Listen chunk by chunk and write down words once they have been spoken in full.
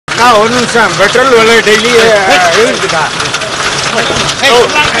ஒரு நிமிஷம் பெட்ரோல் விலை டெய்லி இருக்குதா?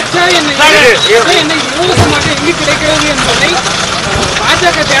 கிடைக்கிறது என்பதை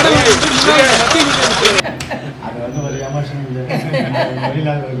பாஜக தேட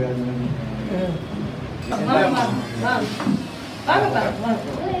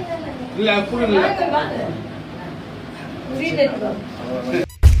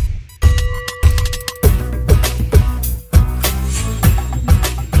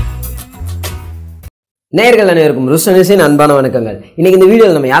நேயர்கள் அனைவருக்கும் ரூஸ்டர் அன்பான வணக்கங்கள். இன்னைக்கு இந்த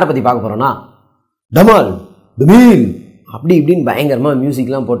வீடியோவில் நம்ம யாரை பற்றி பார்க்க போகிறோம்னா, டமால் டமீல் அப்படி இப்படின்னு பயங்கரமாக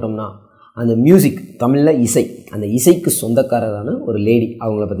மியூசிக்லாம் போட்டோம்னா அந்த மியூசிக் தமிழில் இசை, அந்த இசைக்கு சொந்தக்காரரான ஒரு லேடி,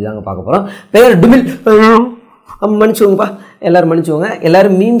 அவங்கள பற்றி தாங்க பார்க்க போகிறோம். பேர் டுமில். மன்னிச்சுவோங்கப்பா, எல்லோரும் மன்னிச்சுவோங்க.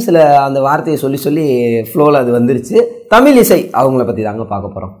 எல்லோரும் மீம்ஸில் அந்த வார்த்தையை சொல்லி சொல்லி ஃப்ளோவில் அது வந்துருச்சு. தமிழிசை அவங்கள பற்றி தாங்க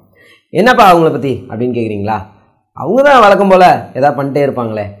பார்க்க போகிறோம். என்னப்பா அவங்கள பற்றி அப்படின்னு கேட்குறீங்களா? அவங்க தான் வழக்கம் போல் எதாவது பண்ணிட்டே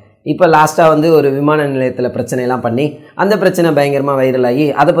இருப்பாங்களே. இப்போ லாஸ்ட்டாக வந்து ஒரு விமான நிலையத்தில் பிரச்சனைலாம் பண்ணி அந்த பிரச்சனை பயங்கரமாக வைரல் ஆகி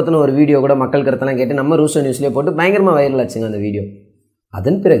அதை பற்றின ஒரு வீடியோ கூட மக்கள் கருத்தெல்லாம் கேட்டு நம்ம ரூஸ்டர் நியூஸ்லேயே போட்டு பயங்கரமாக வைரல் ஆச்சுங்க அந்த வீடியோ.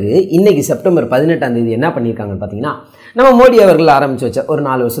 அதன் பிறகு இன்றைக்கி செப்டம்பர் 18ஆம் தேதி என்ன பண்ணியிருக்காங்கன்னு பார்த்தீங்கன்னா, நம்ம மோடி அவர்கள் ஆரம்பித்து வச்ச ஒரு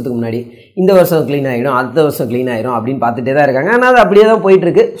 4 வருஷத்துக்கு முன்னாடி இந்த வருஷம் க்ளீன் ஆகிடும், அடுத்த வருஷம் க்ளீன் ஆகிடும் அப்படின்னு பார்த்துட்டே தான் இருக்காங்க. ஆனால் அது அப்படியே தான்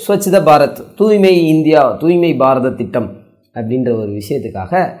போயிட்டுருக்கு. ஸ்வச்த பாரத், தூய்மை இந்தியா, தூய்மை பாரத திட்டம் அப்படின்ற ஒரு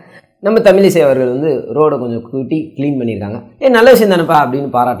விஷயத்துக்காக நம்ம தமிழிசை அவர்கள் வந்து ரோடை கொஞ்சம் கூட்டி க்ளீன் பண்ணியிருக்காங்க. நல்ல விஷயம் தானேப்பா அப்படின்னு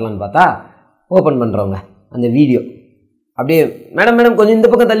பாராட்டலான்னு பார்த்தா, ஓப்பன் பண்ணுறவங்க அந்த வீடியோ அப்படியே மேடம் கொஞ்சம் இந்த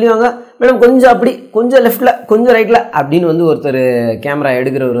பக்கம் தள்ளிவாங்க, மேடம் கொஞ்சம் அப்படி, கொஞ்சம் லெஃப்ட்டில், கொஞ்சம் ரைட்டில் அப்படின்னு வந்து ஒருத்தர் கேமரா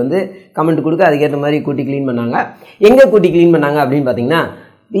எடுக்கிறவர் வந்து கமெண்ட் கொடுக்க அதுக்கேற்ற மாதிரி கூட்டி க்ளீன் பண்ணாங்க. எங்கே கூட்டி க்ளீன் பண்ணாங்க அப்படின்னு பார்த்தீங்கன்னா,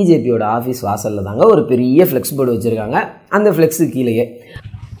 பிஜேபியோட ஆஃபீஸ் வாசலில் தாங்க ஒரு பெரிய ஃப்ளெக்ஸ் போர்டு வச்சுருக்காங்க. அந்த ஃப்ளெக்ஸு கீழேயே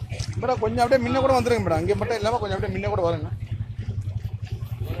மேடம் கொஞ்சம் அப்படியே முன்ன கூட வந்துருங்க மேடம், அங்கே மட்டும் இல்லாமல் கொஞ்சம் அப்படியே முன்ன கூட வருங்க.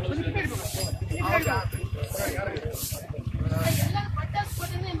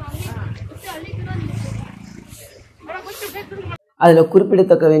 அதில்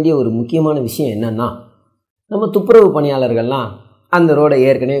குறிப்பிடத்தக்க வேண்டிய ஒரு முக்கியமான விஷயம் என்னென்னா, நம்ம துப்புரவு பணியாளர்கள்லாம் அந்த ரோடை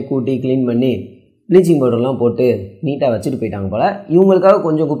ஏற்கனவே கூட்டி க்ளீன் பண்ணி ப்ளீச்சிங் பவுடர்லாம் போட்டு நீட்டாக வச்சுட்டு போயிட்டாங்க போல். இவங்களுக்காக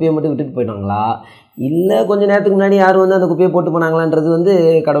கொஞ்சம் குப்பையை மட்டும் விட்டுட்டு போயிட்டாங்களா, இல்லை கொஞ்சம் நேரத்துக்கு முன்னாடி யாரும் வந்து அந்த குப்பையை போட்டு போனாங்களான்றது வந்து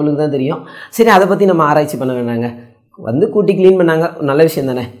கடவுளுக்கு தான் தெரியும். சரி, அதை பற்றி நம்ம ஆராய்ச்சி பண்ண வேண்டாங்க. வந்து கூட்டி க்ளீன் பண்ணாங்க, நல்ல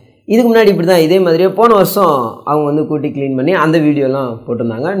விஷயம் தானே. இதுக்கு முன்னாடி இப்படி தான் இதே மாதிரியே போன வருஷம் அவங்க வந்து கூட்டி க்ளீன் பண்ணி அந்த வீடியோலாம்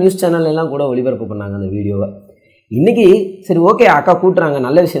போட்டிருந்தாங்க. நியூஸ் சேனல்லாம் கூட ஒளிபரப்பு பண்ணாங்க அந்த வீடியோவை. இன்றைக்கி சரி ஓகே அக்கா கூட்டுறாங்க,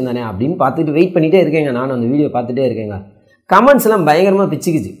 நல்ல விஷயம் தானே அப்படின்னு பார்த்துட்டு வெயிட் பண்ணிகிட்டே இருக்கேங்க. நானும் அந்த வீடியோ பார்த்துட்டே இருக்கேங்க. கமெண்ட்ஸ்லாம் பயங்கரமாக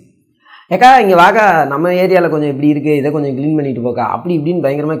பிச்சுக்குச்சு. ஏக்கா இங்கே வாக்கா, நம்ம ஏரியாவில் கொஞ்சம் இப்படி இருக்குது, இதை கொஞ்சம் க்ளீன் பண்ணிட்டு போக்கா அப்படி இப்படின்னு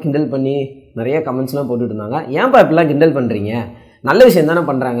பயங்கரமாக கிண்டல் பண்ணி நிறைய கமெண்ட்ஸ்லாம் போட்டுட்டு இருந்தாங்க. ஏன்ப்பா இப்படிலாம் கிண்டல் பண்ணுறீங்க, நல்ல விஷயம் தானே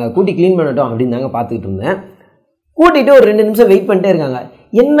பண்ணுறாங்க, கூட்டி க்ளீன் பண்ணட்டும் அப்படின்னு தாங்க பார்த்துக்கிட்டு இருந்தேன். கூட்டிகிட்டு ஒரு 2 நிமிஷம் வெயிட் பண்ணிட்டே இருக்காங்க.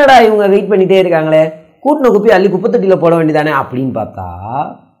 என்னடா இவங்க வெயிட் பண்ணிகிட்டே இருக்காங்களே, கூட்டின குப்பி அள்ளி குப்பைத்தொட்டியில் போட வேண்டியதானே அப்படின்னு பார்த்தா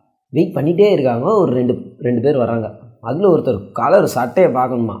வெயிட் பண்ணிகிட்டே இருக்காங்க. ஒரு ரெண்டு பேர் வராங்க. அதில் ஒருத்தர் கலர் சட்டையை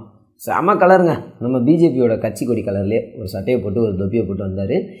பார்க்கணுமா, செம கலருங்க, நம்ம பிஜேபியோட கட்சி கொடி கலர்லேயே ஒரு சட்டையை போட்டு ஒரு தொப்பியை போட்டு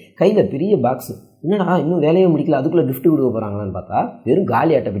வந்தார். கையில் பெரிய பாக்ஸு. என்னடா இன்னும் வேலையே முடிக்கல, அதுக்குள்ளே கிஃப்ட் கொடுக்க போகிறாங்களான்னு பார்த்தா வெறும்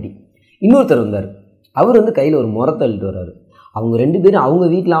காலி அட்டைப்பெட்டி. இன்னொருத்தர் வந்தார். அவர் வந்து கையில் ஒரு முறத்தை அள்ளிட்டு வர்றாரு. அவங்க 2 பேரும் அவங்க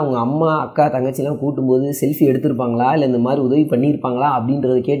வீட்டில் அவங்க அம்மா அக்கா தங்கச்சிலாம் கூட்டும்போது செல்ஃபி எடுத்திருப்பாங்களா இல்லை இந்த மாதிரி உதவி பண்ணியிருப்பாங்களா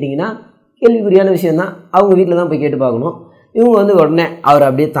அப்படின்றத கேட்டிங்கன்னா கேள்விக்குறியான விஷயந்தான். அவங்க வீட்டில் தான் போய் கேட்டு பார்க்கணும். இவங்க வந்து உடனே அவர்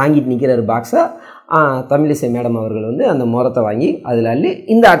அப்படியே தாங்கிட்டு நிற்கிறாரு பாக்ஸை. தமிழிசை மேடம் அவர்கள் வந்து அந்த முறத்தை வாங்கி அதில் அள்ளி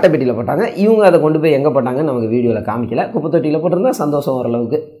இந்த அட்டைப்பெட்டியில் போட்டாங்க. இவங்க அதை கொண்டு போய் எங்கே போட்டாங்கன்னு நமக்கு வீடியோவில் காமிக்கல. குப்பைத்தொட்டியில் போட்டிருந்தா சந்தோஷம்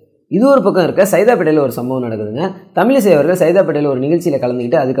ஓரளவுக்கு. இது ஒரு பக்கம் இருக்க, சைதாப்பேட்டையில் ஒரு சம்பவம் நடக்குதுங்க. தமிழிசை அவர்கள் சைதாப்பேட்டையில் ஒரு நிகழ்ச்சியில்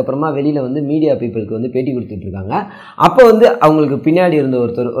கலந்துக்கிட்டு அதுக்கப்புறமா வெளியில் வந்து மீடியா பீப்புளுக்கு வந்து பேட்டி கொடுத்துட்ருக்காங்க. அப்போ வந்து அவங்களுக்கு பின்னாடி இருந்த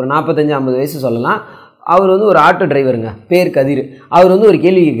ஒருத்தர், ஒரு 45-50 வயசு சொல்லலாம், அவர் வந்து ஒரு ஆட்டோ டிரைவருங்க, பேர் கதிர். அவர் வந்து ஒரு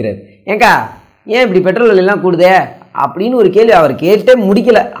கேள்வி கேட்குறாரு. ஏங்கா ஏன் இப்படி பெட்ரோல் விலையெல்லாம் கூடுதே அப்படின்னு ஒரு கேள்வி அவர் கேட்டே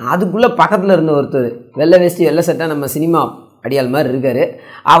முடிக்கல. அதுக்குள்ளே பக்கத்தில் இருந்த ஒருத்தர் வெள்ளை வேஷ்டி வெள்ளை சட்டை, நம்ம சினிமா அடியால் மாதிரி இருக்கார்.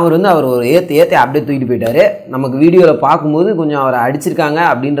 அவர் வந்து அவர் ஒரு ஏற்றி அப்படியே தூக்கிட்டு போயிட்டார். நமக்கு வீடியோவில் பார்க்கும்போது கொஞ்சம் அவரை அடிச்சிருக்காங்க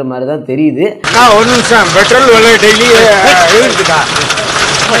அப்படின்ற மாதிரி தான் தெரியுது. ஒரு நிமிஷம் பெட்ரோல் விலை டெய்லி இருக்குதா?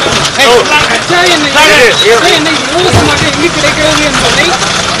 கிடைக்கிறது என்பதை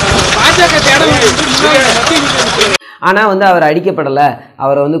பாஜக தேட ஆனால் வந்து அவர் அடிக்கப்படலை,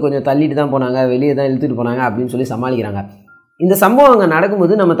 அவரை வந்து கொஞ்சம் தள்ளிட்டு தான் போனாங்க, வெளியே தான் இழுத்துட்டு போனாங்க அப்படின்னு சொல்லி சமாளிக்கிறாங்க. இந்த சம்பவம் அங்கே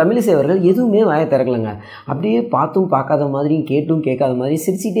நடக்கும்போது நம்ம தமிழிசை அவர்கள் எதுவுமே வாயை திறக்கலைங்க. அப்படியே பார்த்தும் பார்க்காத மாதிரியும் கேட்டும் கேட்காத மாதிரி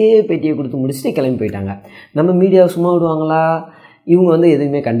சிரிச்சிட்டே பேட்டியை கொடுத்து முடிச்சுட்டு கிளம்பி போயிட்டாங்க. நம்ம மீடியாவை சும்மா விடுவாங்களா? இவங்க வந்து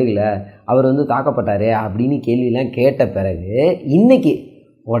எதுவுமே கண்டுக்கல, அவர் வந்து தாக்கப்பட்டார் அப்படின்னு கேள்வியெல்லாம் கேட்ட பிறகு இன்றைக்கி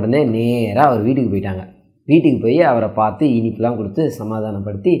உடனே நேராக அவர் வீட்டுக்கு போயிட்டாங்க. வீட்டுக்கு போய் அவரை பார்த்து இனிப்புலாம் கொடுத்து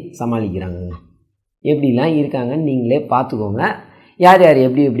சமாதானப்படுத்தி சமாளிக்கிறாங்கங்க. எப்படிலாம் இருக்காங்கன்னு நீங்களே பார்த்துக்கோங்க. யார் யார்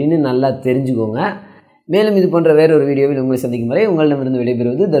எப்படி எப்படின்னு நல்லா தெரிஞ்சுக்கோங்க. மேலும் இது போன்ற வேறொரு வீடியோவில் உங்களை சந்திக்கும் வரை உங்களிடமிருந்து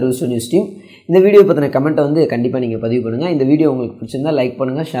விடைபெறுவது த ரூஸ்டர் நியூஸ் டீம். இந்த வீடியோ பற்றின கமெண்ட்டை வந்து கண்டிப்பாக நீங்கள் பதிவு பண்ணுங்கள். இந்த வீடியோ உங்களுக்கு பிடிச்சிருந்தால் லைக்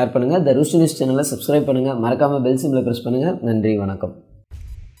பண்ணுங்கள், ஷேர் பண்ணுங்கள். த ரூஸ்டர் நியூஸ் சேனலை சப்ஸ்கிரைப் பண்ணுங்கள். மறக்காமல் பெல் சிம்பிளை ப்ரெஸ் பண்ணுங்கள். நன்றி, வணக்கம்.